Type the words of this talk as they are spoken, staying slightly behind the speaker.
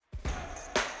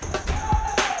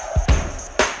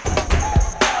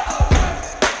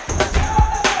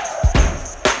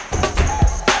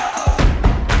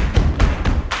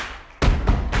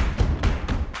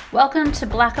Welcome to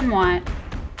Black and White,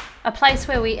 a place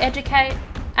where we educate,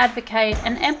 advocate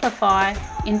and amplify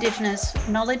Indigenous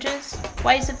knowledges,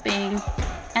 ways of being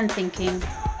and thinking.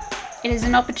 It is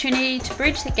an opportunity to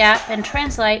bridge the gap and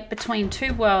translate between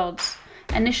two worlds,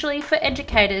 initially for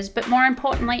educators but more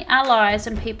importantly allies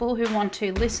and people who want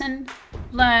to listen,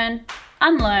 learn,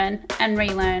 unlearn and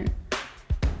relearn.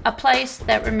 A place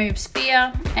that removes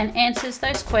fear and answers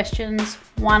those questions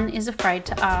one is afraid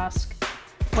to ask,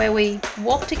 where we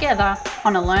walk together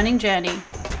on a learning journey.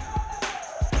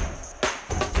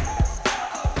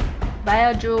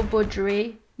 Bayaju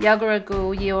Budri,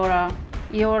 Yagaragu Yora,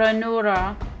 Yora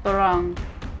Nura, Barang.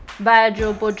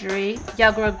 Bayaju Budri,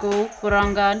 Yagaragu,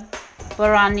 Barangan,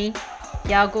 Barani,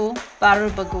 Yagu,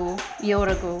 Barubagu,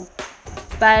 Yoragu.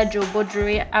 Bayaju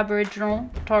Budri, Aboriginal,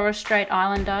 Torres Strait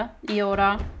Islander,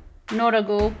 Eora,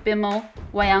 Noragu, Bimal,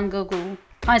 Wayangagu.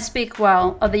 I speak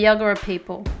well of the Yagara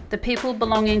people, the people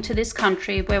belonging to this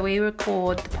country where we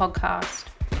record the podcast.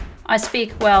 I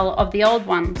speak well of the old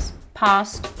ones,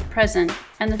 past, present,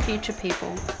 and the future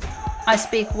people. I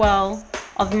speak well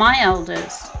of my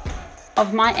elders,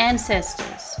 of my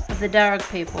ancestors, of the Darug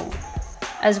people,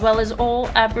 as well as all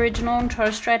Aboriginal and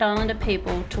Torres Strait Islander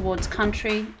people towards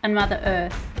country and Mother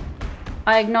Earth.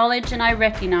 I acknowledge and I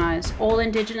recognise all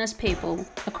Indigenous people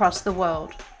across the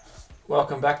world.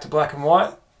 Welcome back to Black and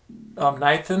White. I'm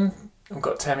Nathan. I've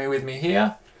got Tammy with me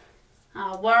here.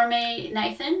 Warami,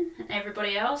 Nathan, and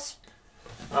everybody else.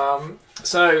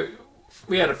 So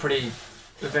we had a pretty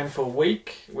eventful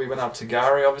week. We went up to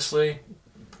Gari, obviously,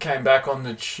 came back on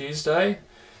the Tuesday,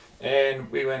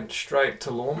 and we went straight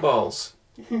to lawn bowls.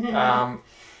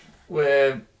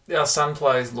 Where our son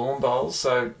plays lawn bowls,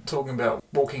 so talking about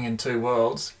walking in two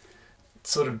worlds, it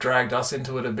sort of dragged us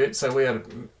into it a bit. So we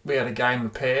had a game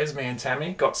of pairs, me and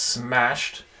Tammy, got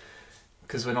smashed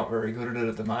because we're not very good at it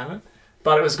at the moment.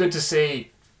 But it was good to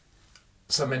see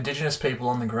some Indigenous people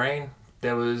on the green.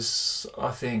 There was,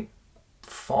 I think,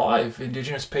 5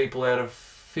 Indigenous people out of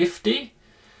 50.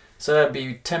 So that'd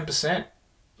be 10%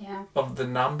 of the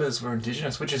numbers were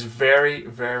Indigenous, which is very,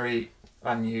 very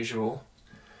unusual.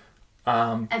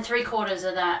 And 3/4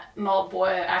 of that mob were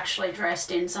actually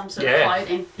dressed in some sort of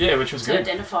clothing. Yeah, which was to good.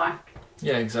 Identify.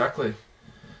 Yeah, exactly.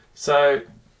 So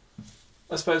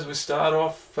I suppose we start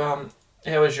off.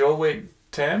 How was your week,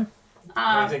 Tam?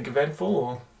 Anything eventful?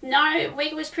 Or? No,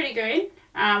 week was pretty good.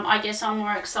 I guess I'm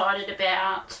more excited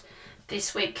about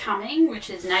this week coming,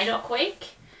 which is NAIDOC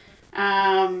week.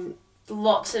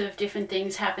 Lots of different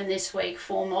things happen this week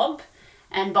for mob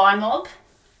and by mob.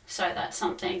 So that's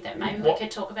something that maybe we could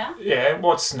talk about. Yeah,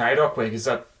 what's NAIDOC week? Is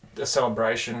that a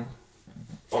celebration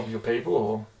of your people?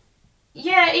 Or?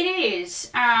 Yeah, it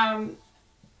is.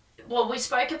 Well, we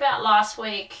spoke about last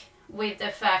week with the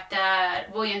fact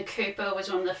that William Cooper was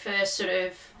one of the first sort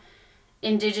of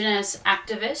Indigenous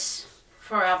activists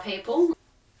for our people.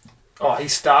 Oh, he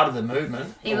started the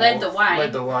movement. He led the way.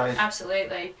 Led the way.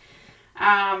 Absolutely.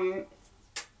 And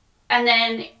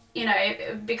then, you know,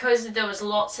 because there was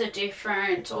lots of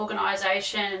different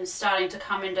organisations starting to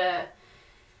come into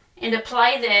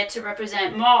play there to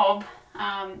represent mob,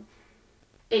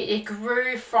 it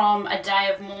grew from a day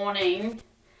of mourning,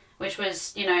 which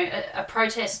was, you know, a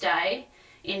protest day,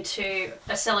 into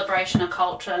a celebration of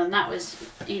culture, and that was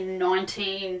in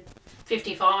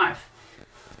 1955.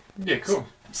 Yeah, cool.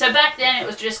 So back then it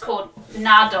was just called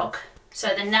NAIDOC,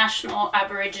 so the National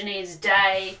Aborigines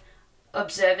Day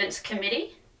Observance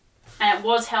Committee, and it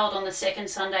was held on the second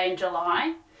Sunday in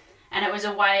July, and it was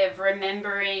a way of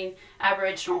remembering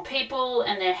Aboriginal people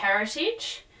and their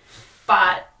heritage.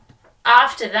 But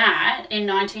after that, in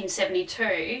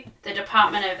 1972, the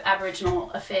Department of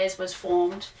Aboriginal Affairs was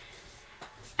formed,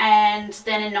 and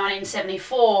then in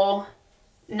 1974,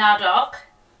 NAIDOC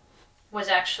was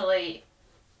actually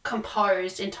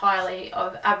composed entirely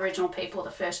of Aboriginal people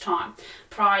the first time.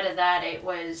 Prior to that, it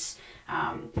was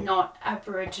not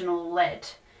Aboriginal-led.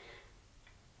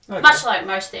 Okay. Much like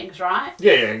most things, right?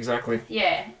 Yeah, exactly.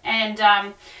 Yeah, and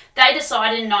they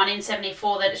decided in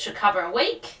 1974 that it should cover a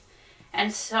week.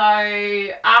 And so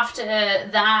after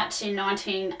that, in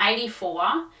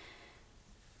 1984,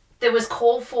 there was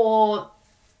call for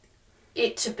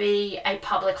it to be a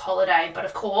public holiday. But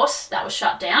of course, that was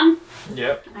shut down.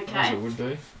 Yep, okay. As it would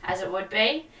be. As it would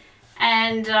be.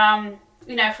 And,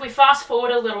 you know, if we fast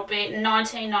forward a little bit, in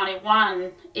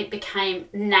 1991, it became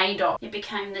NAIDOC. It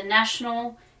became the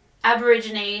National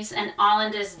Aborigines and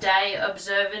Islanders Day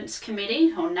Observance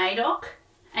Committee, or NAIDOC.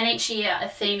 And each year a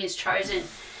theme is chosen.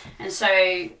 And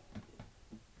so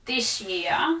this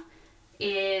year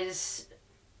is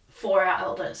for our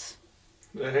elders.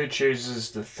 Who chooses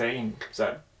the theme? Does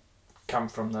that come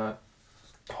from the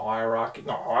hierarchy,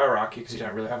 not hierarchy because you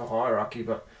don't really have a hierarchy,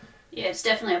 but Yeah, it's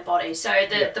definitely a body. So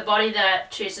the body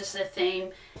that chooses the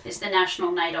theme is the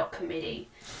National NAIDOC Committee,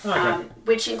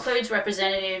 which includes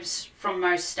representatives from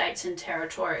most states and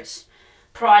territories.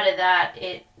 Prior to that,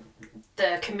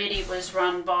 the committee was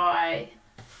run by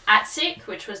ATSIC,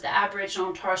 which was the Aboriginal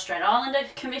and Torres Strait Islander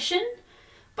Commission,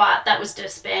 but that was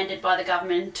disbanded by the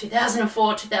government in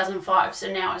 2004, 2005,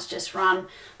 so now it's just run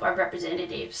by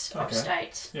representatives of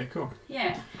states. Yeah, cool.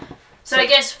 Yeah. So I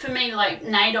guess for me, like,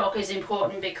 NAIDOC is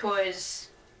important because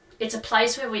it's a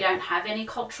place where we don't have any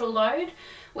cultural load.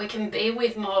 We can be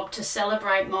with mob, to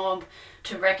celebrate mob,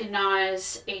 to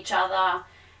recognise each other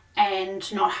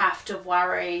and not have to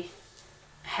worry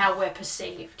how we're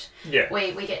perceived. Yeah.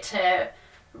 We get to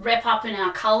rep up in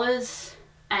our colours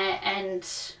and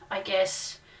I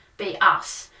guess be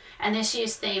us. And this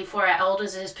year's theme for our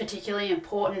elders is particularly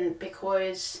important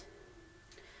because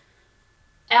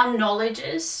our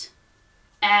knowledges,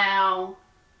 our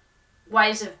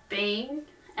ways of being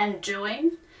and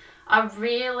doing are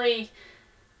really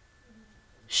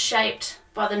shaped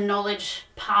by the knowledge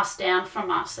passed down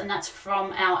from us, and that's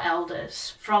from our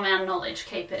elders, from our knowledge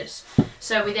keepers.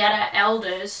 So without our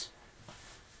elders,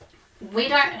 we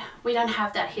don't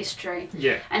have that history.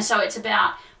 Yeah. And so it's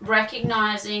about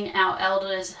recognizing our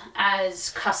elders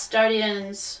as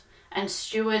custodians and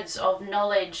stewards of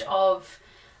knowledge, of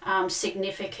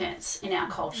significance in our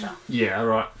culture. Yeah,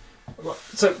 right.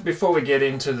 So before we get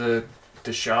into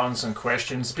the show and some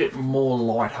questions, a bit more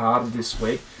light-hearted this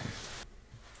week.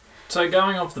 So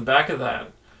going off the back of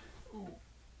that,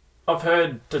 I've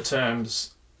heard the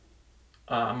terms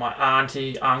my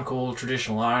auntie, uncle,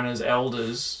 traditional owners,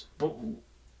 elders. But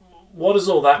what does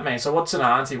all that mean? So what's an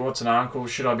auntie? What's an uncle?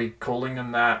 Should I be calling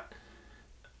them that?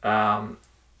 An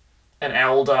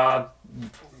elder?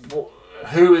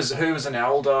 Who is an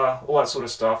elder? All that sort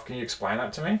of stuff. Can you explain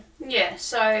that to me? Yeah,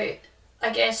 so I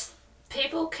guess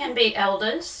people can be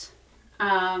elders,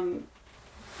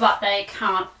 but they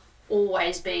can't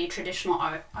always be traditional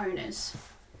owners.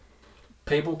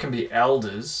 People can be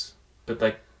elders, but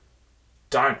they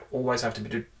don't always have to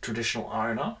be a traditional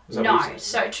owner? No,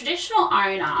 so traditional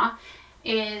owner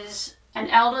is an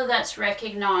elder that's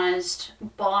recognised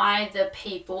by the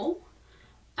people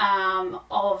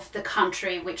of the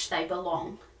country which they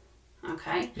belong.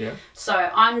 Okay? Yeah. So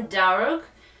I'm Darug.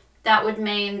 That would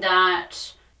mean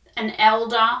that an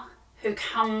elder who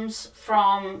comes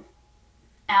from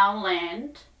our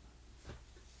land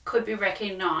could be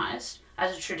recognised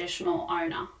as a traditional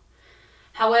owner.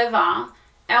 However,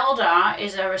 elder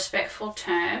is a respectful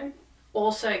term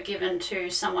also given to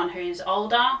someone who's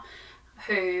older,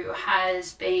 who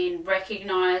has been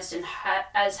recognised and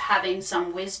as having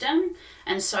some wisdom,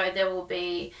 and so there will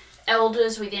be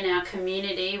elders within our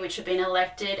community which have been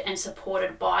elected and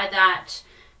supported by that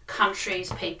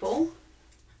country's people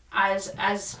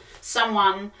as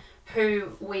someone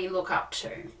who we look up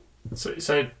to.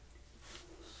 So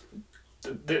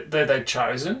they're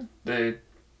chosen? They're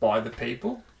by the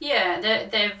people? Yeah,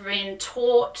 they've been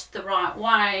taught the right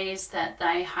ways, that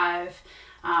they have,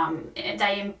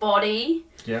 they embody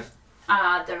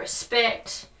the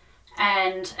respect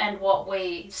and what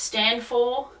we stand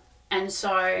for, and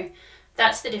so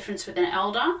that's the difference with an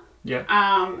elder. Yeah.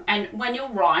 And when you're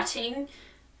writing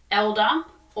elder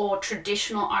or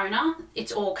traditional owner,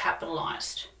 it's all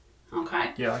capitalised.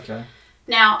 Okay. Yeah. Okay.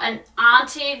 Now, an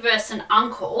auntie versus an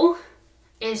uncle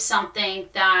is something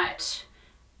that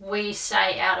we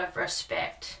say out of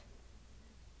respect.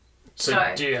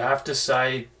 So do you have to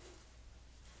say,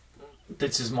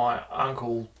 this is my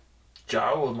Uncle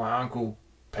Joe or my Uncle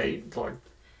Pete? Like,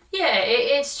 yeah,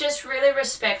 it's just really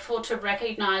respectful to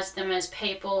recognise them as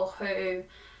people who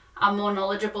are more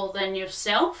knowledgeable than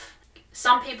yourself.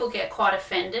 Some people get quite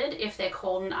offended if they're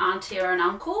called an auntie or an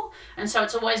uncle, and so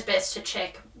it's always best to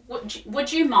check,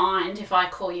 would you mind if I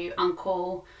call you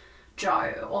Uncle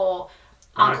Joe or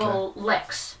Uncle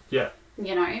Lex? Yeah.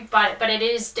 You know, but it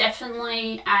is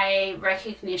definitely a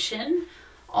recognition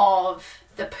of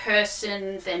the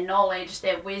person, their knowledge,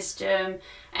 their wisdom,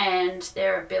 and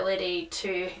their ability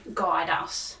to guide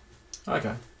us.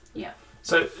 Okay. Yeah.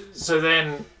 So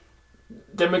then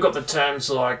we've got the terms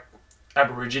like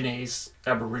Aborigines,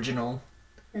 Aboriginal,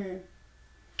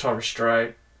 Torres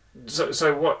Strait.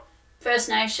 So what? First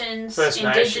Nations,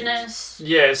 Indigenous.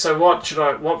 Yeah. So what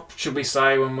should we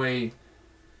say when we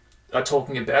are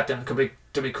talking about them?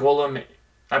 Do we call them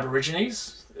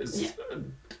Aborigines?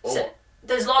 So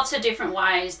there's lots of different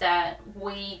ways that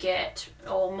we get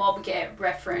or mob get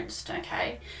referenced.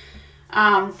 Okay.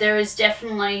 There is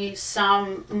definitely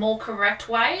some more correct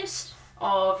ways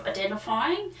of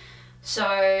identifying.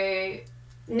 So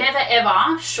never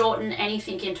ever shorten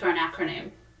anything into an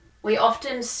acronym. We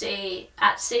often see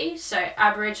ATSI, so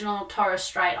Aboriginal Torres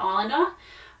Strait Islander.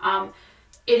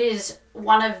 It is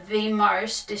one of the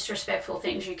most disrespectful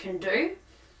things you can do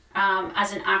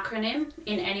as an acronym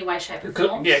in any way, shape or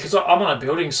form. Yeah, because I'm on a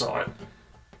building site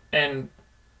and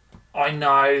I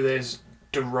know there's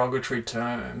derogatory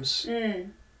terms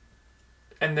and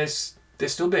they're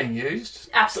still being used.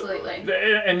 Absolutely.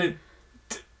 And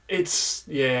it's,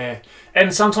 yeah.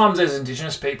 And sometimes there's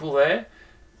Indigenous people there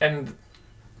and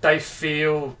they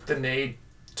feel the need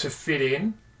to fit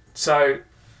in. So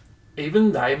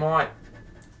even they might...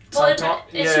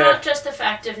 It's not just the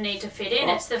fact of need to fit in,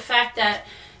 it's the fact that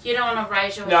you don't want to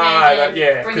raise your hand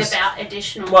and bring about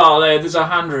additional... Well, there's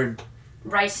 100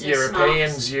 racist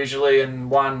Europeans marks. usually and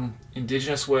one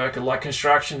Indigenous worker. Like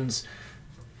constructions,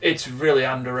 it's really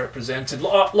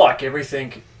underrepresented, like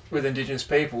everything with Indigenous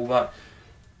people, but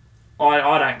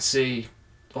I don't see...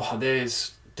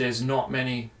 there's not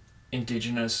many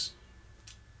Indigenous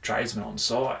tradesmen on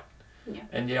site. Yeah.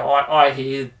 And I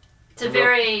hear... It's a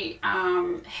very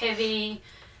heavy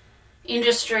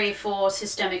industry for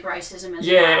systemic racism as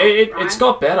well. Yeah, it's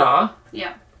got better.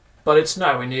 Yeah. But it's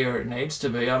nowhere near where it needs to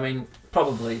be. I mean,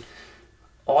 probably,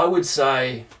 I would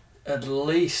say at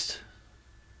least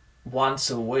once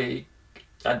a week,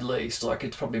 at least, like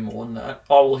it's probably more than that,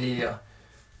 I will hear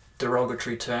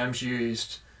derogatory terms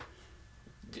used.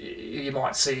 You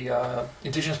might see an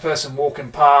Indigenous person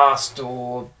walking past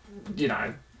or,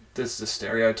 there's the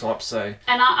stereotypes. So,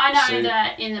 and I know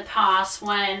that in the past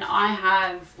when I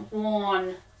have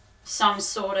worn some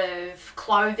sort of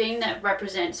clothing that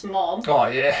represents mob,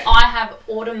 I have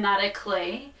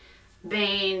automatically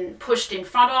been pushed in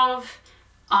front of.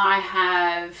 I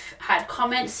have had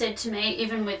comments said to me,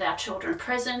 even with our children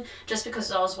present, just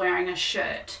because I was wearing a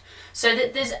shirt. So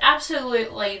that there's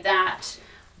absolutely that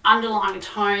underlying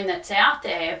tone that's out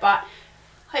there, but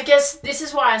I guess this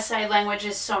is why I say language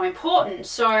is so important.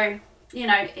 So,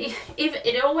 if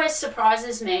it always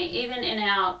surprises me, even in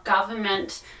our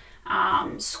government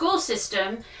school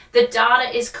system, the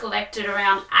data is collected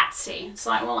around ATSI. It's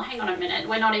like, well, hang on a minute,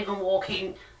 we're not even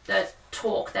walking the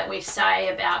talk that we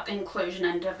say about inclusion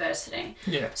and diversity.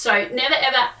 Yeah. So never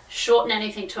ever shorten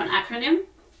anything to an acronym,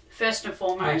 first and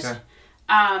foremost.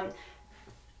 Okay.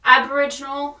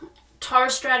 Aboriginal,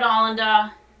 Torres Strait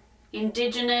Islander,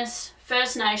 Indigenous,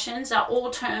 First Nations are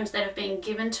all terms that have been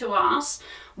given to us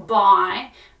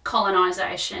by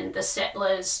colonisation, the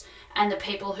settlers, and the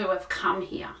people who have come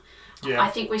here. Yeah. I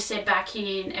think we said back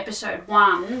in episode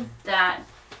 1 that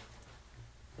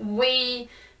we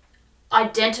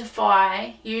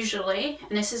identify usually,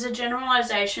 and this is a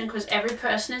generalisation because every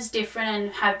person is different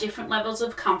and have different levels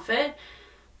of comfort,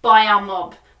 by our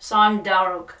mob. So I'm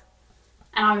Darug,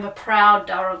 and I'm a proud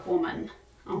Darug woman,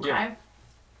 okay? Yeah.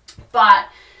 But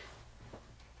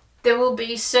there will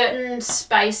be certain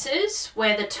spaces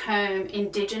where the term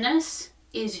Indigenous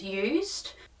is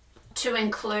used to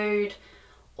include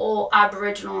all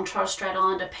Aboriginal and Torres Strait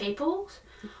Islander peoples.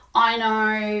 I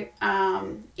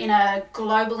know in a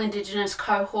global Indigenous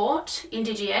cohort,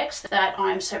 IndigiX, that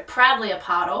I'm so proudly a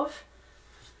part of,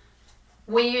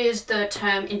 we use the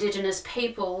term Indigenous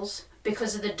peoples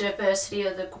because of the diversity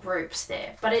of the groups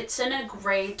there. But it's an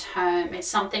agreed term. It's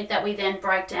something that we then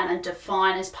break down and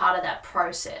define as part of that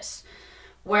process.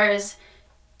 Whereas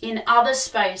in other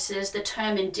spaces, the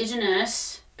term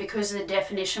Indigenous, because of the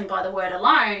definition by the word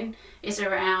alone, is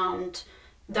around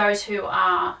those who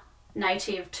are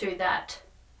native to that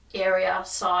area,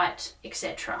 site,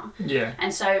 etc. Yeah.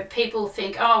 And so people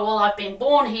think, oh, well, I've been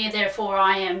born here, therefore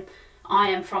I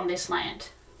am from this land.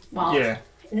 Well, yeah.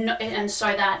 No, and so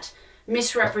that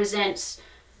misrepresents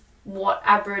what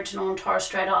Aboriginal and Torres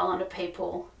Strait Islander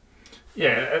people...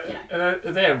 Yeah,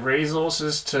 are there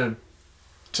resources to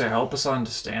help us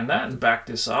understand that and back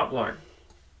this up? Like,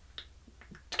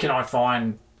 can I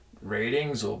find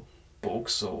readings or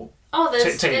books or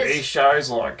TV shows?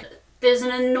 Like, there's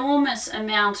an enormous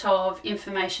amount of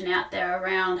information out there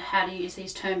around how to use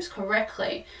these terms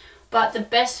correctly. But the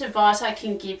best advice I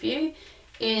can give you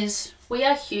is we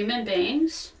are human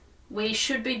beings. We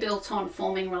should be built on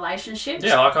forming relationships.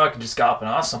 Yeah, like I could just go up and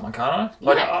ask someone, can't I?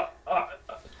 Like, yeah.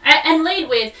 And lead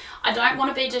with, I don't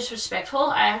want to be disrespectful.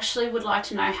 I actually would like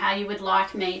to know how you would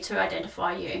like me to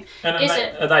identify you. And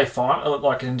are they fine?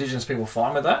 Like, Indigenous people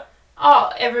fine with that?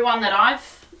 Oh, everyone that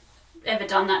I've ever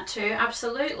done that to,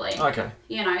 absolutely. Okay.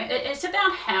 It's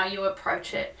about how you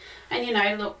approach it.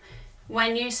 And, look,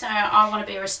 when you say, I want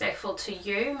to be respectful to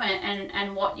you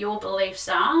and what your beliefs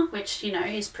are, which,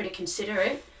 is pretty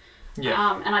considerate,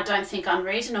 yeah. And I don't think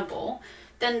unreasonable,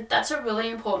 then that's a really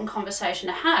important conversation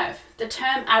to have. The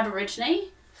term Aborigine,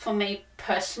 for me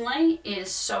personally, is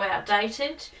so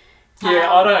outdated.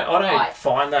 Yeah, I don't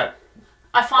find that.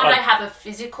 I find I have a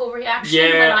physical reaction when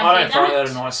I hear that. I don't find that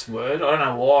a nice word. I don't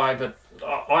know why, but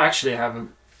I actually have a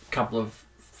couple of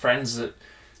friends that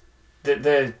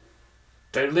they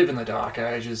live in the dark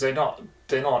ages. They're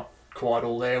not quite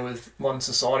all there with modern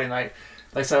society, and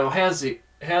they say, well, how's the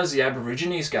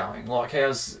Aborigines going? Like,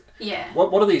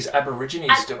 what are these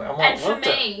Aborigines doing? I'm like, and for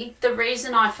me, the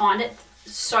reason I find it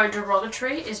so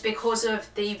derogatory is because of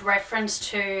the reference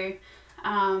to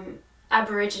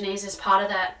Aborigines as part of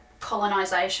that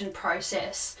colonisation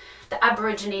process. The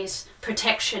Aborigines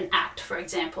Protection Act, for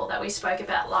example, that we spoke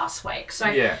about last week.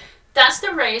 So that's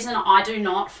the reason I do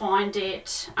not find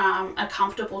it a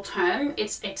comfortable term.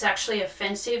 It's actually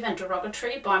offensive and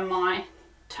derogatory by my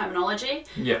terminology.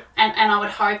 Yeah. And I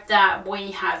would hope that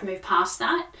we have moved past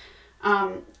that.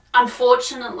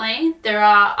 Unfortunately, there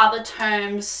are other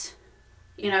terms,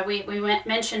 we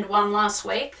mentioned one last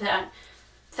week that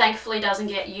thankfully doesn't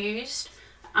get used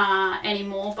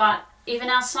anymore, but even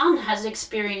our son has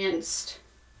experienced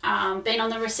being on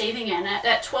the receiving end.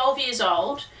 At 12 years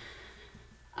old,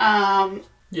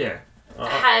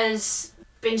 has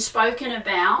been spoken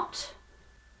about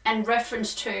and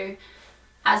referenced to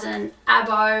as an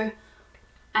abo,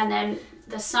 and then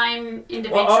the same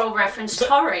individual referenced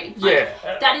Tory.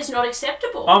 That is not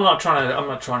acceptable. I'm not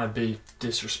trying to be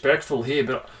disrespectful here,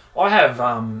 but I have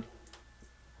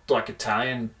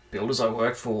Italian builders I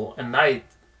work for, and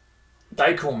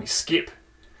they call me Skip,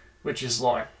 which is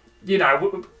like,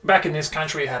 back in this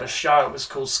country we had a show, it was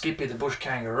called Skippy the Bush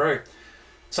Kangaroo.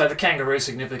 So the kangaroo's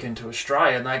significant to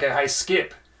Australia, and they go, hey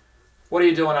Skip, what are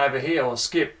you doing over here? Or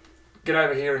Skip, get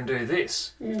over here and do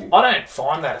this. I don't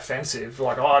find that offensive,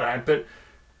 but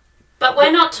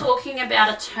we're not talking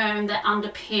about a term that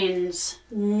underpins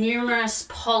numerous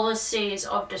policies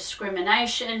of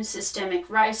discrimination, systemic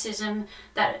racism,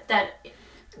 that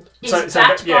is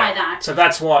backed by that. So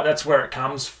that's where it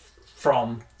comes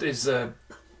from, is the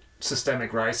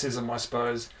systemic racism, I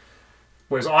suppose.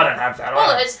 Whereas I don't have that.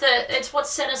 Well, it's what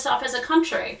set us up as a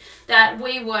country, that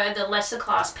we were the lesser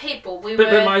class people.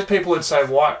 But most people would say,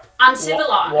 why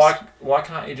uncivilized? Why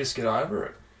can't you just get over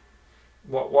it?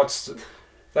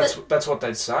 That's what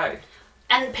they'd say.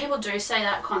 And people do say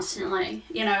that constantly.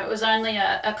 It was only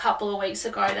a couple of weeks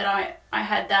ago that I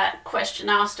had that question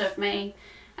asked of me,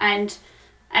 and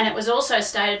it was also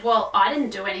stated, well, I didn't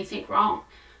do anything wrong.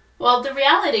 Well, the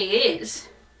reality is,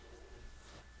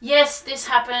 yes, this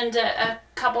happened a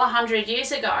couple of 100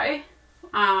 years ago,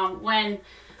 when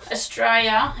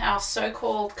Australia, our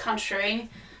so-called country's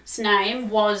name,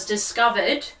 was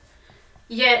discovered,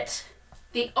 yet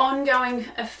the ongoing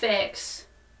effects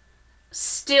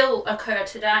still occur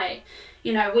today.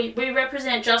 We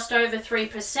represent just over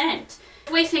 3%.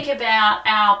 If we think about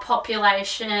our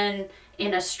population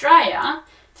in Australia,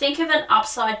 think of an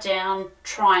upside down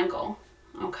triangle.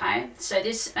 Okay, so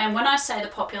and when I say the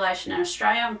population in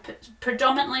Australia, I'm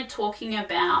predominantly talking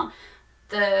about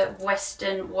the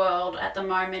Western world at the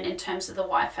moment in terms of the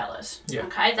white fellas. Yeah.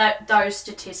 Okay, those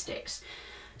statistics.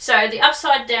 So the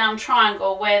upside down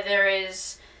triangle, where there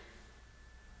is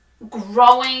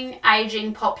growing,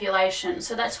 aging population.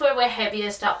 So that's where we're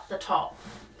heaviest up the top.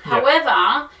 Yeah.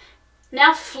 However,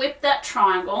 now flip that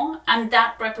triangle, and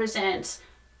that represents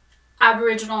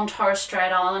Aboriginal and Torres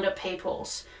Strait Islander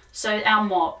peoples. So our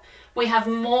mob. We have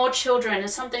more children, and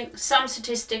some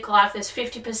statistic like this,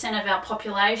 50% of our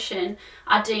population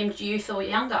are deemed youth or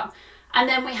younger. And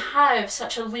then we have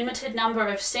such a limited number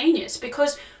of seniors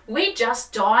because we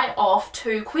just die off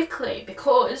too quickly,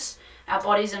 because our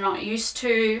bodies are not used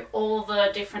to all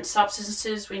the different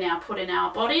substances we now put in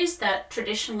our bodies that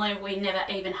traditionally we never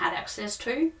even had access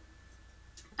to.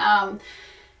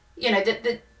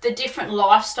 The different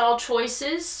lifestyle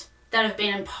choices that have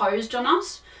been imposed on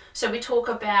us. So we talk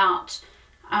about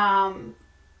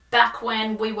back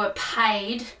when we were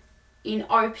paid in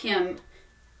opium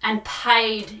and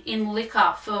paid in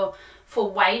liquor for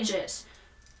wages.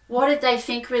 What did they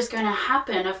think was going to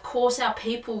happen? Of course our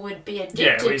people would be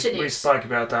addicted to this. We spoke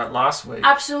about that last week.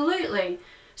 Absolutely.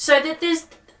 So that there's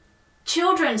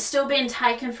children still being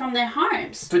taken from their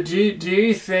homes. But do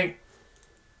you think,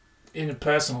 in a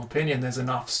personal opinion, there's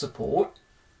enough support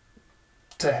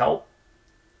to help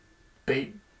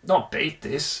not beat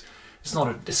this? It's not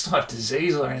a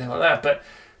disease or anything like that, but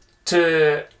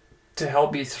to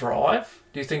help you thrive,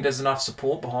 do you think there's enough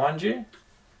support behind you?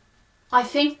 I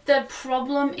think the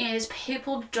problem is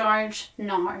people don't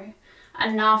know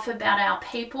enough about our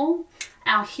people,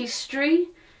 our history,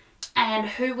 and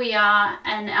who we are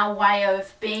and our way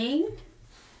of being.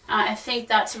 I think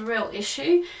that's a real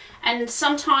issue. And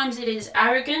sometimes it is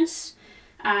arrogance.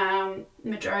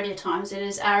 Majority of times it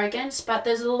is arrogance, but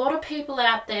there's a lot of people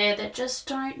out there that just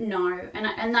don't know,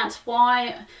 and that's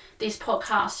why this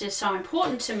podcast is so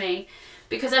important to me,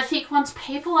 because I think once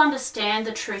people understand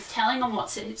the truth telling and what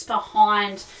sits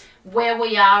behind where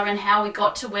we are and how we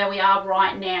got to where we are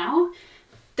right now,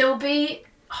 there'll be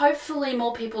hopefully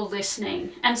more people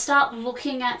listening and start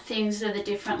looking at things with a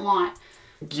different light.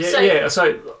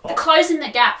 So Closing the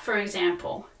Gap, for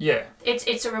example. Yeah.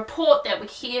 It's a report that we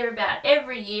hear about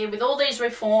every year with all these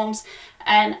reforms,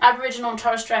 and Aboriginal and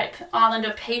Torres Strait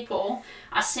Islander people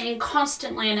are seen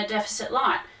constantly in a deficit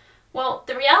light. Well,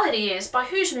 the reality is, by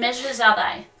whose measures are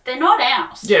they? They're not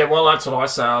ours. Yeah, well, that's what I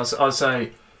say. I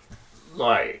say,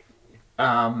 like,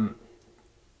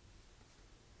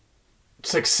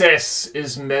 success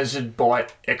is measured by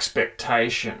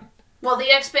expectation. Well,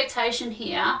 the expectation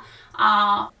here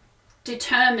are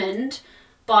determined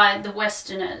by the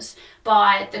Westerners,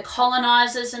 by the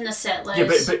colonisers and the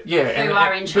settlers who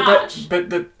are in charge. But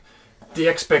the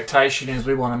expectation is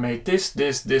we want to meet this,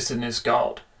 and this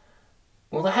goal.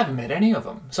 Well, they haven't met any of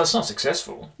them, so it's not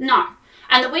successful. No.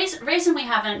 And the reason we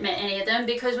haven't met any of them,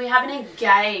 because we haven't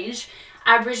engaged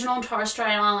Aboriginal and Torres Strait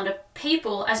Islander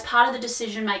people as part of the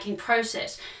decision-making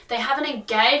process. They haven't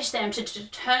engaged them to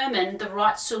determine the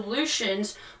right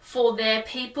solutions for their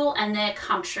people and their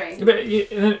country. But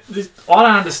I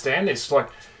don't understand this. Like,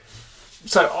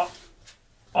 so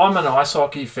I'm an ice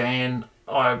hockey fan.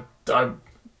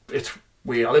 It's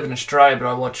weird. I live in Australia, but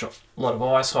I watch a lot of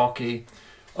ice hockey.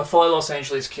 I follow Los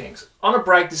Angeles Kings. I'm going to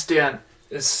break this down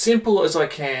as simple as I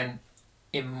can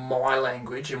in my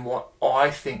language and what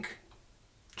I think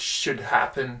should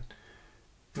happen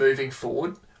moving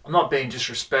forward. I'm not being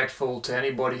disrespectful to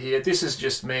anybody here. This is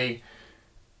just me,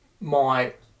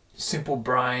 my simple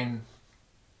brain,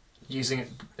 using it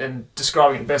and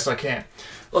describing it the best I can.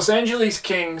 Los Angeles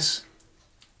Kings,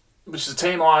 which is a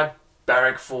team I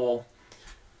barrack for,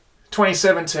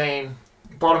 2017,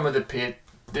 bottom of the pit.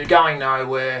 They're going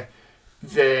nowhere.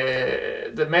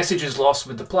 The message is lost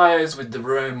with the players, with the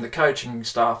room. The coaching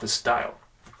staff is stale.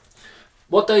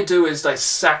 What they do is they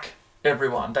sack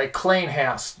everyone. They clean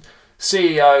house.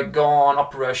 CEO gone,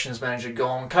 operations manager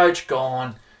gone, coach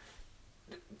gone.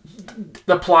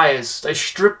 The players, they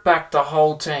strip back the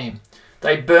whole team.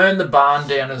 They burn the barn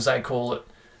down, as they call it.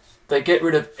 They get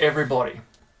rid of everybody.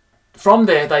 From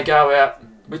there, they go out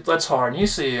with, let's hire a new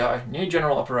CEO, new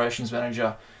general operations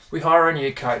manager. We hire a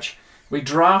new coach. We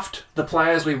draft the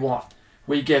players we want.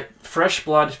 We get fresh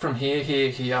blood from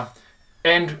here.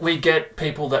 And we get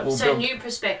people that will build... So new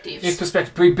perspectives. New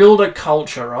perspective. We build a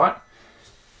culture, right?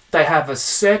 They have a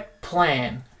set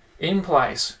plan in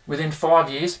place. Within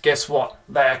 5 years, guess what?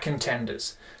 They are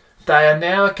contenders. They are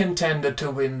now a contender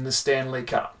to win the Stanley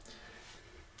Cup.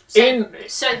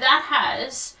 So that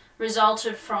has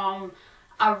resulted from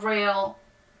a real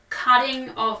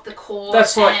cutting of the cord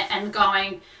and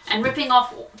going and ripping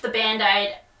off the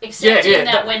Band-Aid, accepting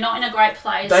that we're not in a great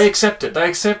place. They accept it. They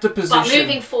accept the position. But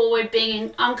moving forward,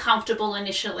 being uncomfortable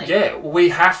initially. Yeah, we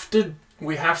have to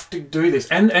do this.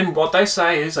 And what they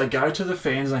say is, they go to the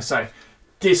fans and they say,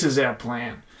 this is our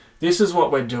plan. This is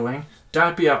what we're doing.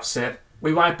 Don't be upset.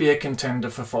 We won't be a contender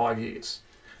for 5 years.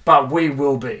 But we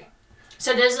will be.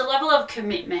 So there's a level of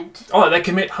commitment. Oh, they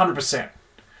commit 100%.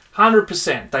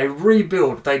 100%. They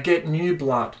rebuild. They get new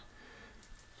blood.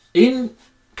 In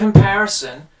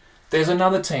comparison, there's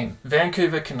another team,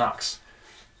 Vancouver Canucks.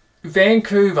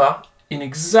 Vancouver, in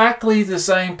exactly the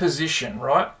same position,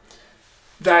 right?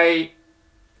 They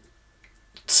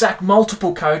sack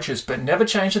multiple coaches, but never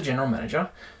change the general manager.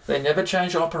 They never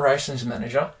change the operations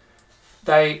manager.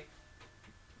 They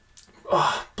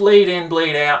bleed in,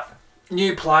 bleed out.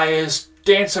 New players,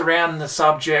 dance around the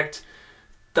subject.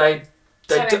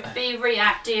 Be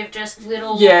reactive, just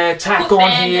little... Yeah, tack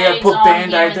on here, put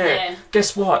Band-Aid there.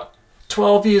 Guess what?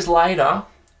 12 years later,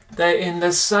 they're in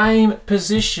the same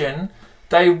position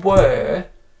they were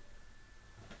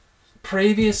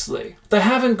previously. They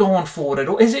haven't gone forward at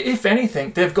all. If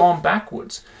anything, they've gone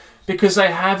backwards because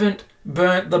they haven't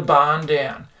burnt the barn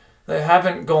down. They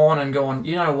haven't gone and gone,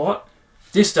 you know what?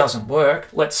 This doesn't work.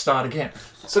 Let's start again.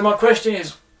 So my question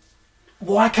is,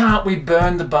 why can't we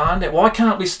burn the barn down? Why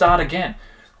can't we start again?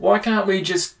 Why can't we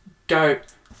just go,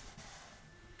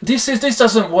 this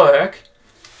doesn't work.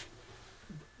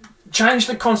 Change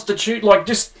the constitution, why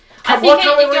can't we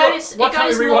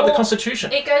rewrite the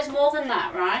constitution? It goes more than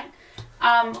that, right?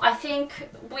 I think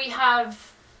we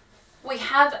have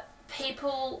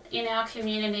people in our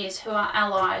communities who are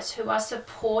allies, who are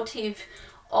supportive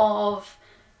of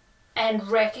and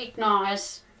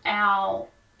recognise our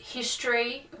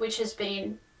history, which has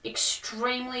been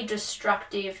extremely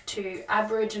destructive to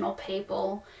Aboriginal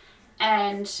people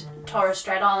and Torres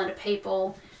Strait Islander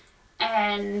people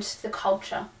and the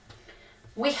culture.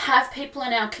 We have people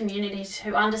in our communities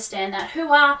who understand that,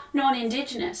 who are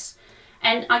non-Indigenous.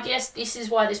 And I guess this is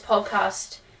why this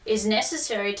podcast is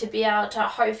necessary, to be able to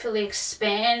hopefully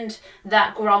expand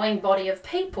that growing body of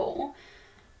people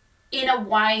in a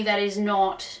way that is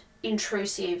not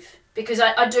intrusive. Because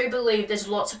I do believe there's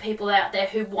lots of people out there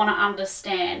who want to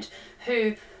understand,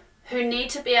 who need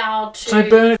to be able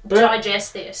to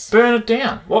digest this. Burn it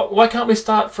down. Why can't we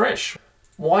start fresh?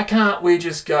 Why can't we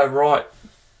just go, right,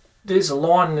 there's a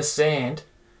line in the sand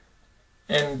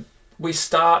and we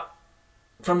start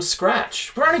from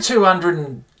scratch? We're only 200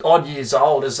 and odd years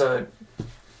old as a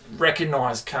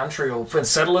recognised country, or when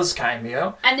settlers came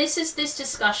here. And this is this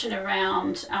discussion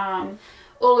around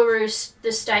Uluru,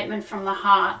 the statement from the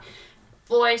heart,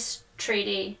 voice,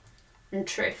 treaty and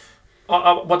truth.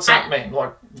 What's that mean?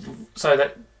 Like, so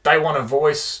that they want a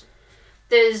voice?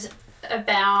 There's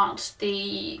about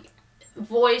the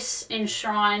voice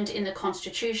enshrined in the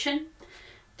Constitution.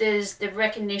 There's the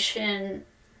recognition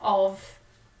of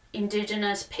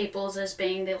Indigenous peoples as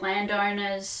being the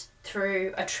landowners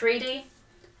through a treaty.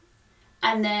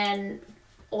 And then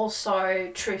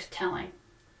also truth-telling.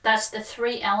 That's the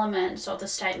three elements of the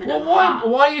statement of heart.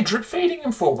 Why are you drip feeding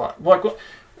them for that? Like,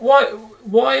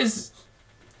 why is...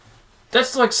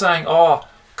 That's like saying,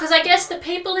 because I guess the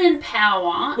people in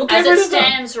power, as it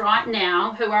stands right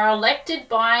now, who are elected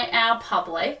by our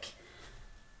public,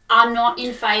 are not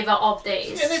in favour of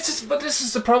these. Yeah, but this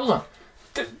is the problem.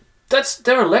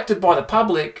 They're elected by the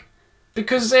public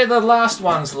because they're the last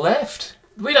ones left.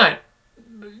 We don't...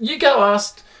 You go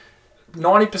ask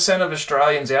 90% of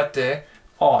Australians out there,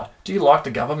 do you like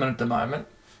the government at the moment?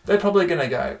 They're probably going to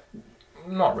go,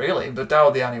 not really, but they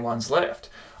were the only ones left.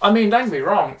 I mean, don't get me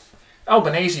wrong,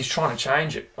 Albanese's trying to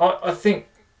change it. I think,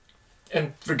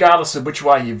 and regardless of which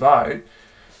way you vote,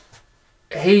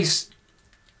 he's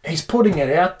putting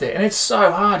it out there, and it's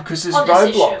so hard because there's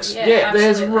roadblocks.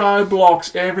 There's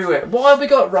roadblocks everywhere. Why have we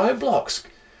got roadblocks?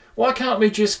 Why can't we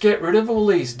just get rid of all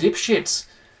these dipshits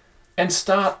and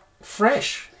start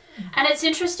fresh? And it's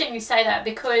interesting you say that,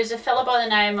 because a fellow by the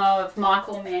name of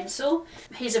Michael Mansell,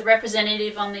 he's a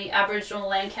representative on the Aboriginal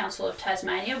Land Council of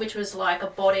Tasmania, which was like a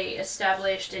body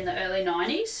established in the early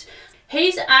 90s.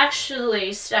 He's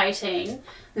actually stating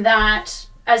that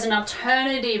as an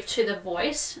alternative to the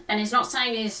voice, and he's not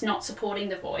saying he's not supporting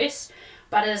the voice,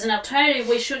 but as an alternative,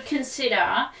 we should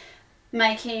consider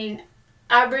making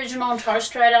Aboriginal and Torres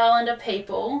Strait Islander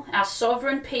people, our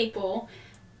sovereign people,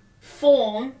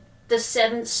 form the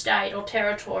seventh state or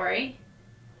territory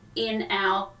in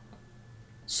our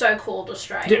so-called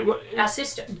Australia, our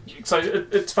system. So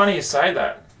it's funny you say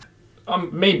that.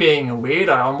 Me being a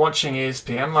weirdo, I'm watching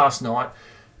ESPN last night,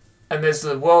 and there's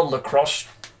the World Lacrosse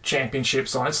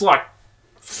Championships on. It's like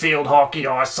field hockey,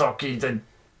 ice hockey, they're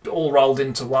all rolled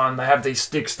into one. They have these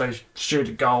sticks, they shoot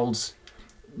at goals.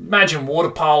 Imagine water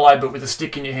polo, but with a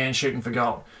stick in your hand shooting for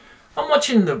goal. I'm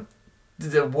watching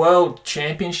the World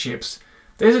Championships.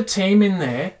 There's a team in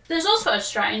there. There's also an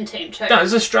Australian team too. No,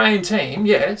 there's an Australian team,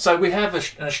 yeah. So we have an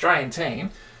Australian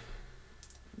team.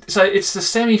 So it's the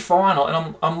semi-final,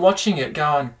 and I'm watching it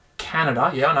going,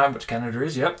 Canada, yeah, I know what Canada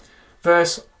is, yep,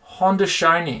 versus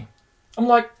Haudenosaunee. I'm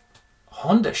like,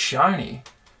 Haudenosaunee?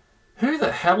 Who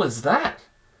the hell is that?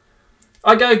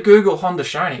 I go Google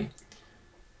Haudenosaunee.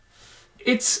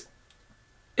 It's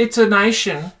a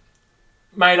nation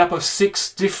made up of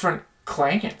 6 different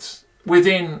clans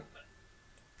within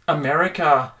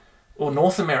America or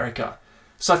North America.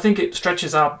 So I think it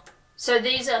stretches up. So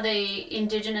these are the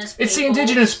Indigenous people? It's the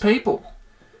Indigenous people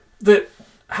that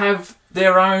have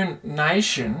their own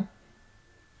nation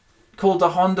called the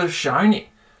Haudenosaunee.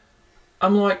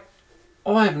 I'm like,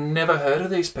 I've never heard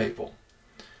of these people.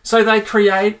 So they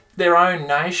create their own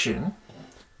nation,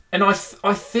 and I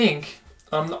think,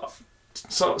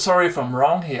 sorry if I'm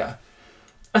wrong here,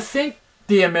 I think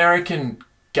the American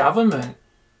government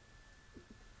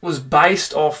was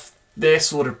based off their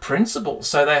sort of principles.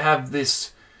 So they have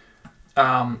this, they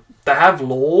have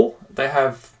law, they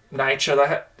have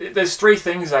nature, there's 3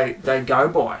 things they go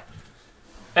by.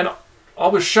 And I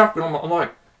was shocked when I'm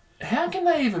like, how can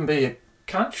they even be a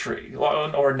country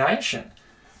or a nation?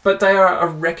 But they are a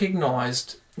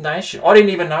recognised nation. I didn't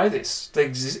even know this.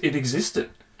 It existed.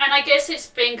 And I guess it's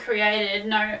been created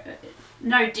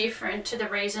no different to the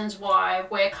reasons why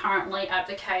we're currently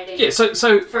advocating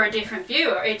so for a different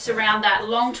view. It's around that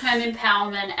long-term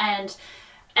empowerment and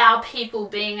our people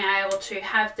being able to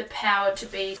have the power to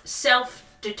be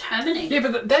self-determining. Yeah,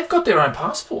 but they've got their own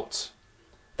passports.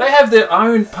 They have their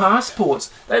own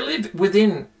passports. They live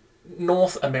within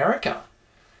North America.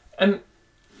 And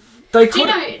they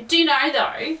could... Do you know,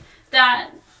 though,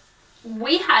 that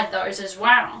we had those as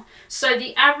well? So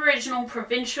the Aboriginal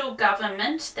Provincial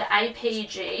Government, the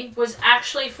APG, was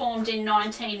actually formed in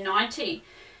 1990.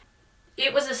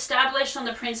 It was established on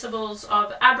the principles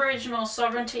of Aboriginal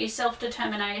sovereignty,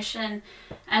 self-determination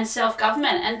and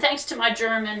self-government. And thanks to my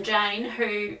German Jane,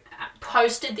 who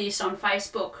posted this on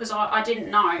Facebook, because I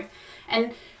didn't know.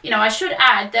 And, I should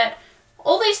add that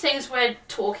all these things we're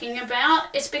talking about,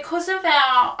 it's because of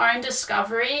our own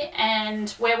discovery and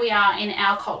where we are in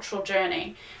our cultural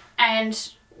journey.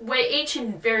 And we're each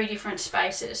in very different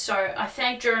spaces. So I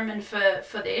thank German for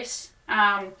this.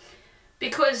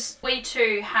 Because we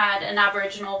too had an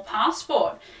Aboriginal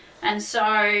passport. And so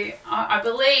I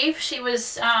believe she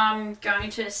was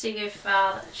going to see if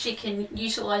she can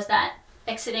utilise that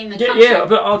exiting the country. Yeah,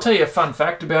 but I'll tell you a fun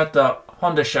fact about the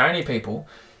Haudenosaunee people.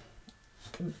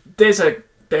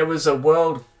 There was a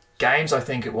World Games, I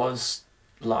think it was,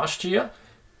 last year.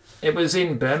 It was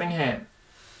in Birmingham.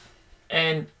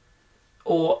 It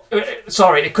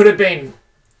could have been...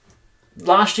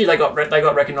 Last year they got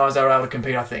recognised, they were able to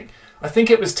compete, I think. I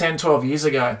think it was 10, 12 years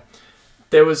ago.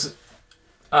 There was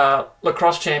a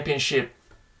lacrosse championship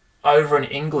over in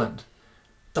England.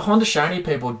 The Haudenosaunee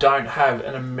people don't have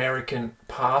an American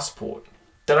passport.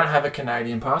 They don't have a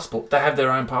Canadian passport. They have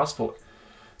their own passport.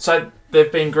 So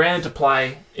they've been granted to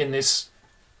play in this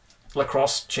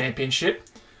lacrosse championship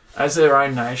as their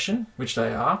own nation, which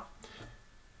they are.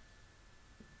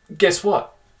 Guess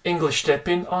what? English step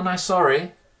in. Oh, no,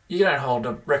 sorry. You don't hold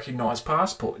a recognised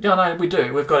passport. Yeah, no, we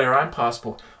do. We've got our own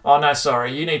passport. Oh, no,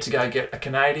 sorry. You need to go get a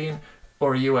Canadian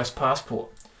or a US passport.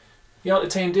 You know what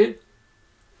the team did?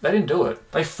 They didn't do it.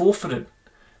 They forfeited.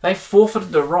 They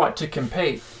forfeited the right to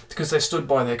compete because they stood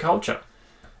by their culture.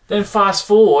 Then fast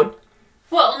forward.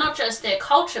 Well, not just their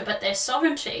culture, but their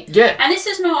sovereignty. Yeah. And this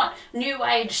is not new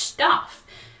age stuff.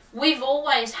 We've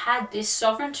always had this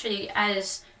sovereignty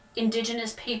as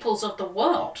Indigenous peoples of the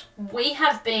world. We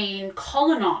have been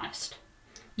colonised.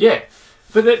 Yeah,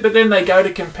 but then they go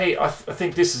to compete. I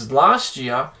think this is last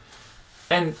year,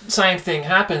 and same thing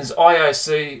happens.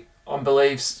 IOC, I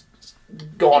believe,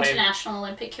 gone International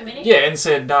Olympic Committee. Yeah, and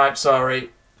said no,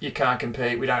 sorry, you can't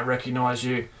compete. We don't recognise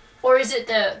you. Or is it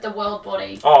the world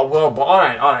body? Oh, well,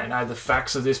 I don't know the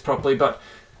facts of this properly, but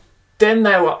then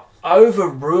they were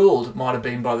overruled, might have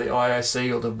been by the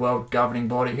IOC or the world governing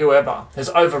body, whoever has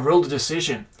overruled the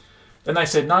decision. Then they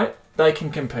said no, they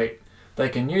can compete. They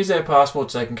can use their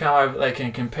passports, they can come over, they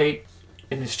can compete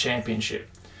in this championship.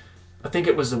 I think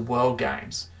it was the World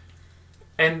Games.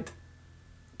 And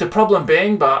the problem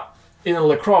being, but in the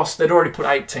lacrosse, they'd already put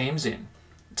 8 teams in.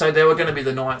 So they were going to be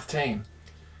the 9th team.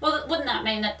 Well, wouldn't that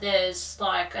mean that there's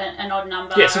like an odd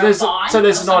number? Yeah, so there's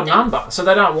an odd number. So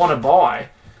they don't want to buy.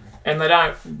 And they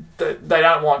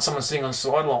don't want someone sitting on the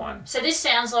sideline. So this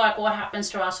sounds like what happens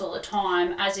to us all the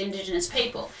time as Indigenous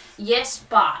people. Yes,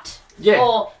 but. Yeah.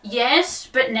 Or yes,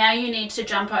 but now you need to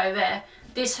jump over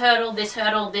this hurdle, this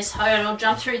hurdle, this hurdle,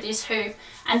 jump through this hoop,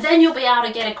 and then you'll be able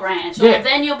to get a grant. Or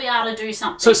then you'll be able to do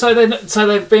something. So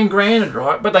they've been granted,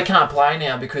 right? But they can't play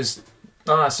now because,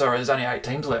 there's only 8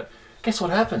 teams left. Guess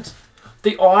what happens?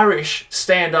 The Irish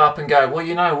stand up and go, well,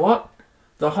 you know what?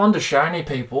 The Haudenosaunee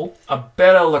people are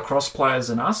better lacrosse players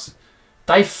than us.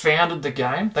 They founded the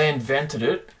game. They invented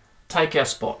it. Take our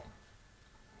spot.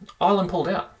 Ireland pulled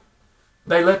out.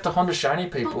 They let the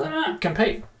Haudenosaunee people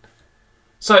compete.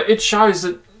 So it shows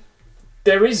that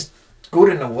there is good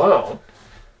in the world.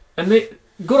 And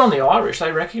good on the Irish.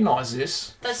 They recognise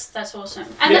this. That's awesome.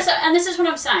 And this is what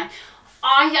I'm saying.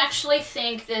 I actually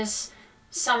think there's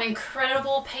some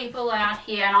incredible people out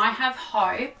here, and I have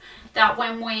hope that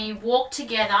when we walk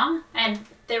together, and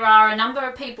there are a number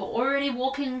of people already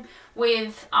walking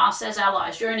with us as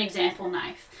allies. You're an example,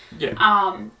 Nath.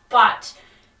 Yeah. But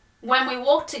when we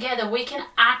walk together, we can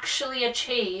actually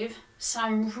achieve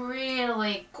some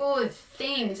really good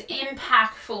things,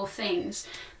 impactful things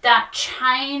that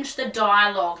change the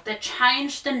dialogue, that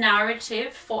change the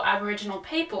narrative for Aboriginal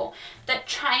people, that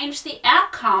change the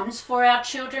outcomes for our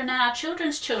children and our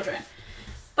children's children.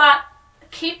 But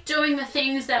keep doing the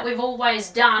things that we've always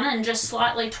done and just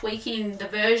slightly tweaking the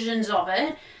versions of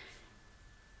it,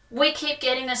 we keep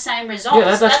getting the same results.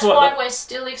 Yeah, that's why we're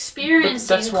still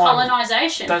experiencing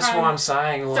colonisation. That's why I'm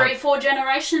saying, 3-4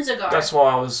 generations ago. That's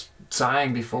why I was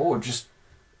saying before, I just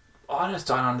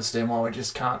don't understand why we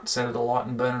just can't set it alight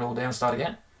and burn it all down and start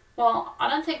again. Well, I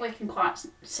don't think we can quite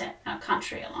set our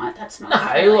country alight. That's not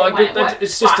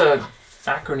it's just a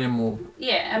acronym or...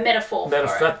 Yeah, a metaphor for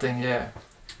that thing, yeah.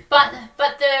 But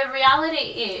the reality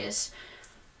is,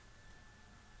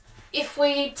 if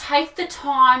we take the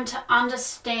time to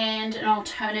understand an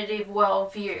alternative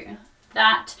worldview,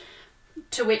 that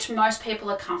to which most people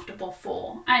are comfortable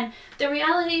for, and the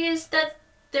reality is that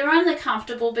they're only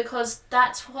comfortable because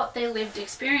that's what their lived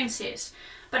experience is.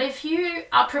 But if you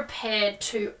are prepared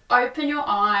to open your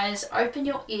eyes, open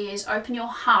your ears, open your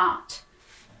heart,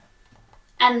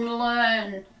 and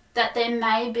learn that there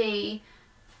may be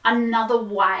another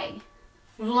way,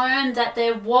 learn that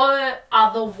there were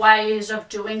other ways of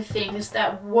doing things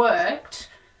that worked,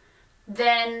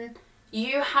 then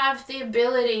you have the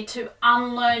ability to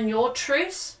unlearn your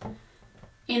truths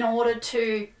in order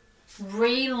to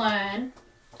relearn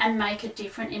and make a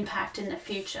different impact in the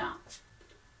future.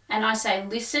 And I say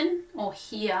listen or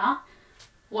hear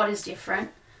what is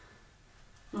different.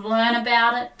 Learn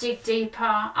about it, dig deeper,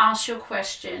 ask your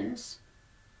questions,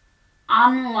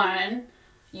 unlearn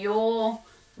your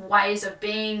ways of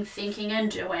being, thinking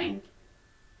and doing,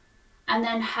 and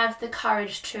then have the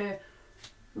courage to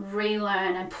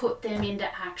relearn and put them into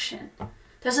action.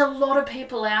 There's a lot of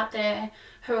people out there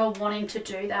who are wanting to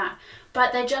do that,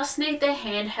 but they just need their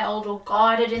hand held or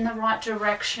guided in the right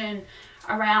direction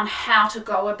around how to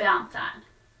go about that.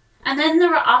 And then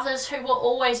there are others who will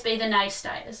always be the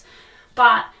naysayers,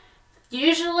 but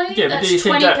usually that's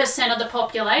 20% of the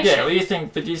population. Yeah, do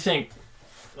you think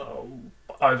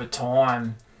over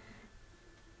time,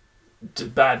 it's a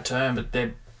bad term, but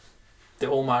they're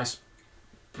almost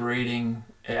breeding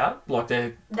out, like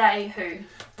They who?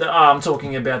 I'm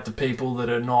talking about the people that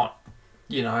are not,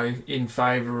 in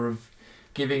favour of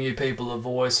giving you people a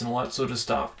voice and all that sort of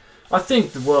stuff. I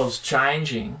think the world's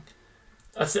changing.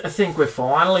 I think we're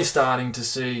finally starting to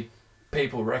see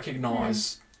people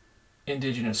recognise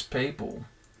Indigenous people.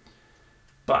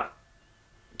 But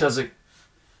does it...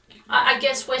 I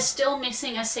guess we're still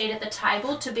missing a seat at the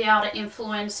table to be able to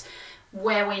influence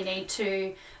where we need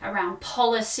to around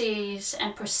policies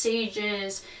and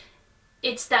procedures.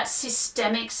 It's that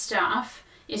systemic stuff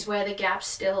is where the gap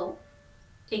still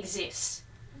exists.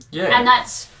 Yeah. And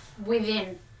that's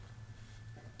within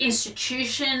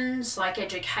institutions like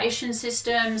education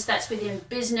systems, that's within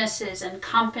businesses and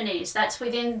companies, that's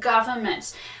within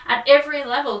governments. At every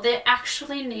level, there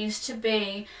actually needs to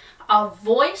be a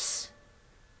voice,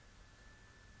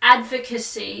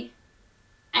 advocacy,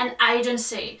 and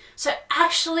agency. So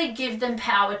actually give them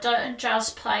power. Don't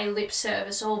just play lip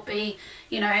service or be,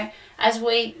 as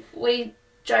we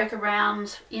joke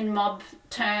around in mob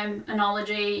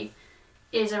terminology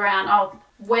is around,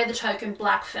 we're the token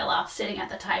black fella sitting at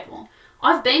the table.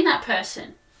 I've been that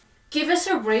person. Give us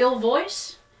a real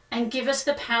voice and give us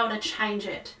the power to change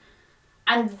it.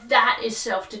 And that is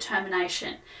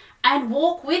self-determination. And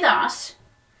walk with us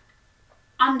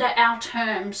under our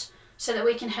terms so that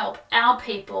we can help our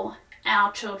people,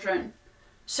 our children.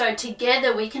 So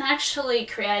together we can actually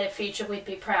create a future we'd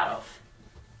be proud of.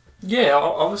 Yeah,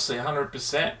 obviously,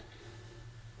 100%.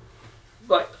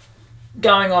 Like,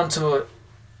 going on to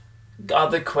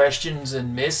other questions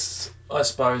and myths, I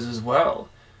suppose, as well.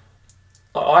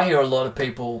 I hear a lot of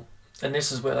people, and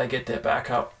this is where they get their back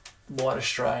up, white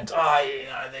Australians,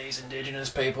 these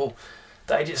Indigenous people,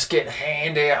 they just get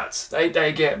handouts. They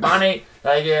get money.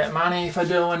 They get money for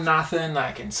doing nothing.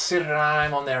 They can sit at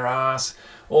home on their ass,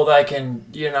 or they can,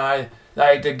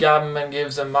 the government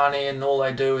gives them money and all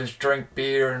they do is drink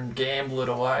beer and gamble it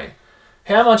away.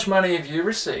 How much money have you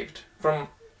received from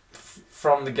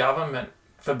the government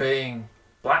for being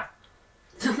black?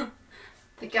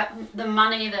 The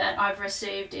money that I've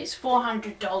received is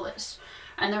 $400.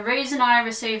 And the reason I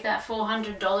received that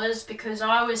 $400 because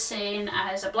I was seen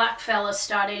as a black fella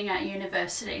studying at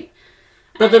university.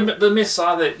 But the myths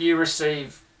are that you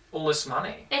receive all this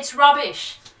money. It's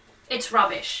rubbish. It's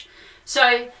rubbish.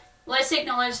 So let's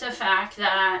acknowledge the fact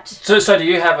that... So do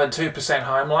you have a 2%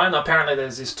 home loan? Apparently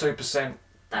there's this 2%...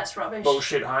 That's rubbish.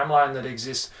 Bullshit home loan that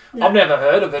exists. No. I've never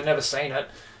heard of it, never seen it.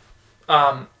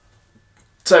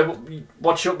 So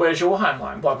where's your home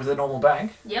loan? Like with a normal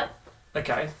bank? Yep.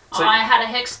 Okay. So I had a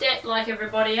HECS debt like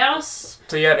everybody else.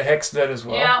 So you had a HECS debt as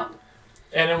well? Yeah.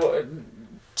 And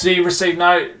so you received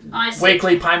no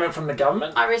weekly payment from the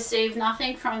government? I received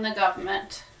nothing from the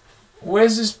government.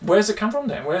 Where's it come from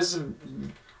then?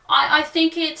 I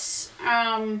think it's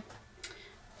an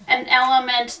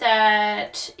element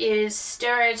that is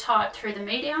stereotyped through the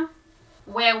media,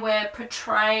 where we're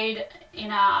portrayed in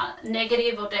a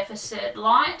negative or deficit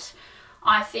light.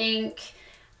 I think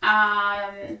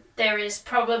there is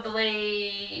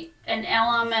probably an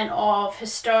element of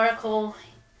historical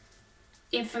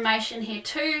information here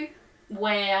too,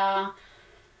 where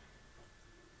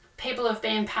people have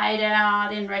been paid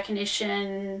out in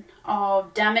recognition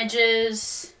of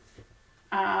damages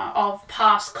of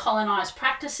past colonised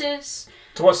practices.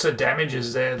 So what's the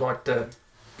damages there? Like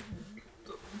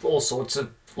all sorts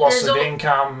of loss of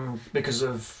income because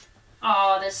of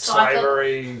there's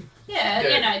slavery.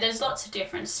 Yeah, there's lots of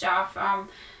different stuff.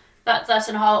 That's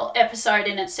a whole episode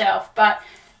in itself. But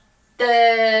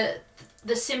the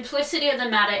simplicity of the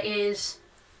matter is,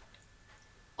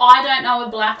 I don't know a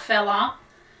black fella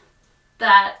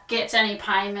that gets any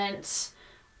payments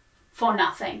for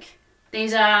nothing.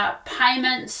 These are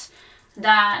payments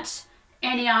that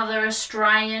any other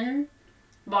Australian,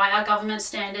 by our government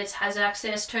standards, has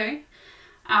access to.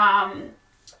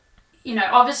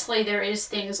 Obviously there is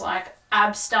things like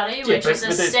AB study, which is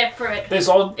a separate... There's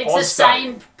it's the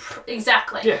same...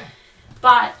 Exactly. Yeah.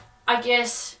 But I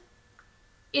guess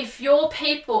if your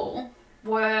people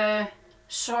were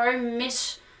so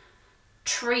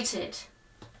mistreated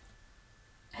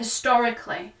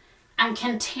historically and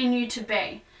continue to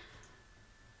be,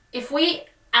 if we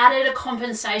added a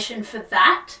compensation for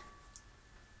that,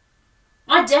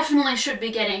 I definitely should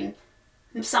be getting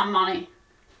some money.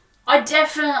 I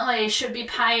definitely should be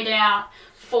paid out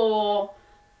for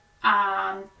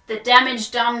the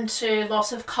damage done to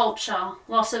loss of culture,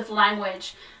 loss of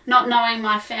language, not knowing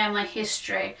my family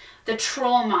history, the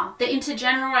trauma, the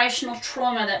intergenerational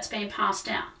trauma that's been passed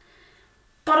down.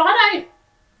 But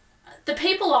the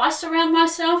people I surround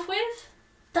myself with,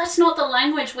 that's not the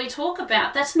language we talk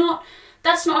about. That's not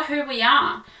who we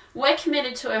are. We're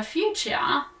committed to a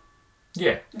future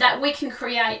that we can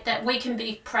create, that we can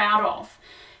be proud of.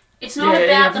 It's not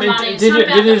about the money. It's not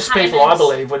about Indigenous the payments. people, I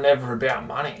believe, were never about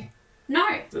money.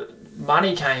 No. The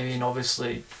money came in,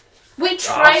 obviously. We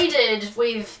traded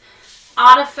with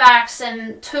artifacts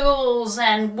and tools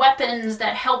and weapons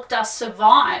that helped us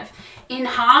survive in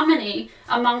harmony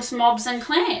amongst mobs and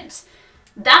clans.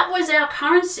 That was our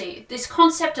currency. This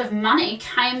concept of money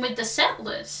came with the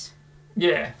settlers.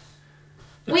 Yeah.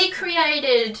 We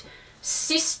created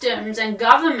systems and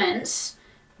governments,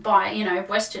 by,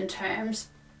 Western terms,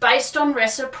 based on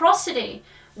reciprocity,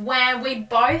 where we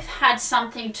both had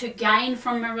something to gain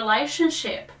from a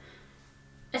relationship.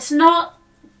 It's not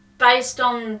based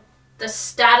on the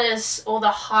status or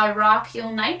the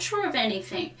hierarchical nature of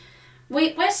anything.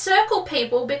 We're circle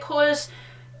people because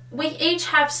we each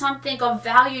have something of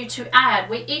value to add.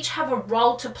 We each have a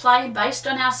role to play based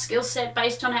on our skill set,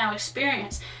 based on our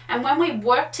experience. And when we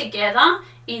work together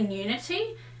in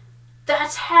unity,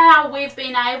 that's how we've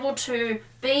been able to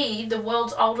be the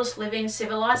world's oldest living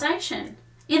civilization.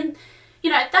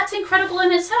 That's incredible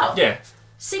in itself. Yeah.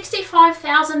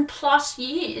 65,000 plus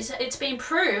years it's been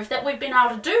proved that we've been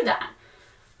able to do that.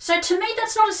 So to me,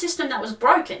 that's not a system that was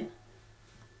broken.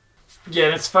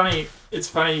 Yeah, it's funny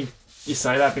you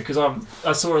say that, because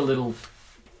I saw a little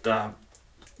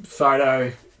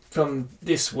photo from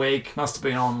this week, must have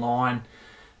been online,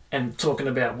 and talking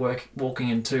about walking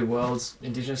in two worlds,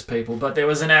 Indigenous people. But there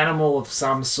was an animal of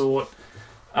some sort,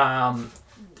 and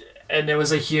there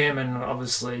was a human,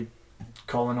 obviously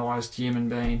colonised human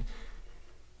being,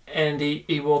 and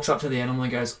he walks up to the animal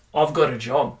and goes, "I've got a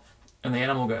job," and the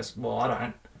animal goes, "Well, I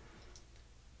don't,"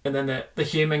 and then the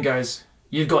human goes,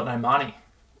 "You've got no money,"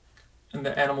 and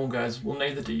the animal goes, "Well,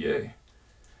 neither do you."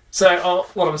 So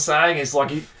what I'm saying is,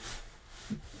 like,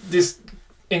 this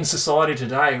in society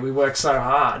today, we work so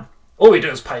hard. All we do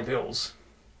is pay bills.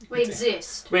 We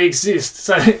exist.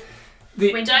 So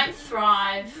we don't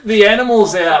thrive. The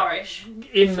animals out flourish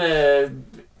in the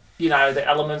the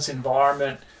elements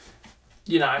environment,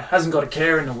 hasn't got a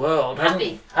care in the world.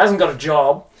 Hasn't got a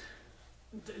job.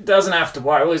 Doesn't have to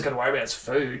worry. All he's got to worry about is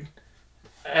food.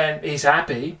 And he's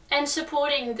happy. And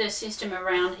supporting the system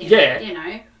around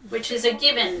him, which is a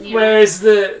given. Whereas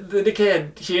the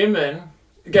dickhead human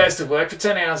goes to work for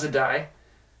 10 hours a day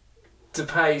to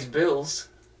pay his bills,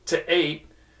 to eat,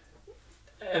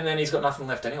 and then he's got nothing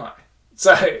left anyway.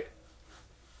 So,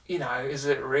 is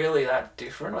it really that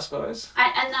different, I suppose?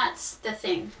 And that's the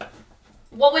thing.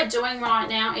 What we're doing right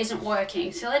now isn't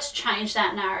working, so let's change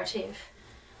that narrative.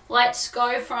 Let's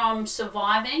go from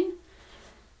surviving,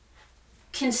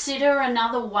 consider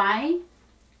another way,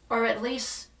 or at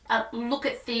least look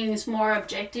at things more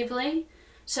objectively,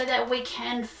 so that we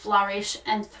can flourish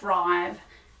and thrive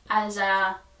as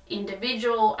a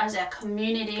individual, as a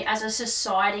community, as a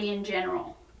society in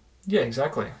general. Yeah,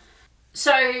 exactly.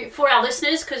 So for our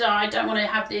listeners, because I don't want to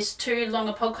have this too long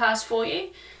a podcast for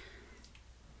you,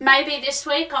 maybe this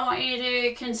week I want you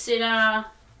to consider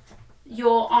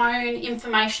your own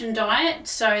information diet.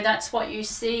 So that's what you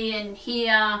see and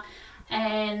hear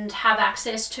and have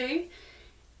access to.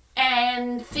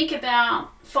 And think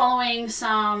about following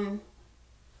some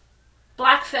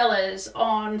black fellas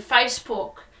on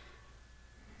Facebook,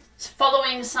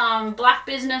 following some black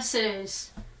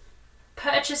businesses,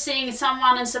 purchasing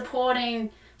someone and supporting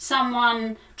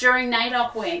someone during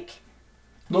NAIDOC week.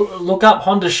 Look up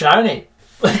Honda Shoney.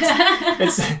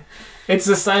 It's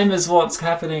the same as what's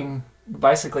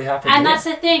basically happening. And that's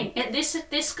the thing.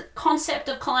 This concept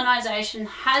of colonisation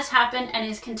has happened and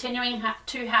is continuing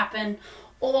to happen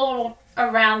all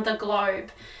around the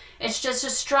globe. It's just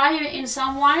Australia in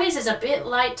some ways is a bit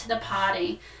late to the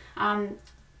party.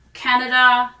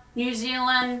 Canada, New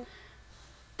Zealand,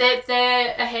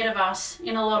 they're ahead of us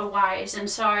in a lot of ways, and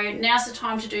so now's the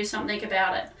time to do something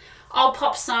about it. I'll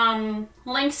pop some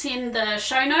links in the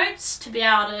show notes to be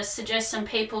able to suggest some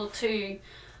people to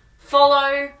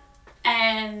follow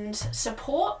and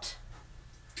support.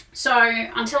 So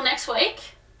until next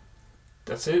week.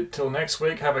 That's it. Till next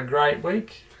week. Have a great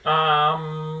week. What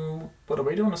are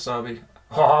we doing, Asabi?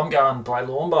 Oh, I'm going to play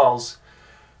lawn bowls.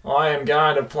 I am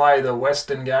going to play the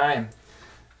Western game.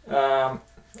 I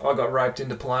got roped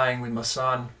into playing with my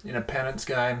son in a penance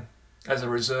game as a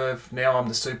reserve. Now I'm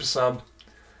the super sub.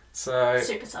 So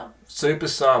super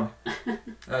sub.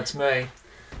 That's me.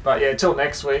 But yeah, till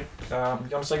next week. You want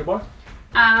to say goodbye?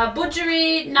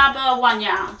 Budjeri Naba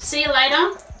Wanya. See you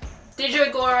later.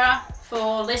 Dijo Gora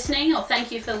for listening, or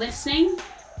thank you for listening.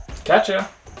 Catch ya.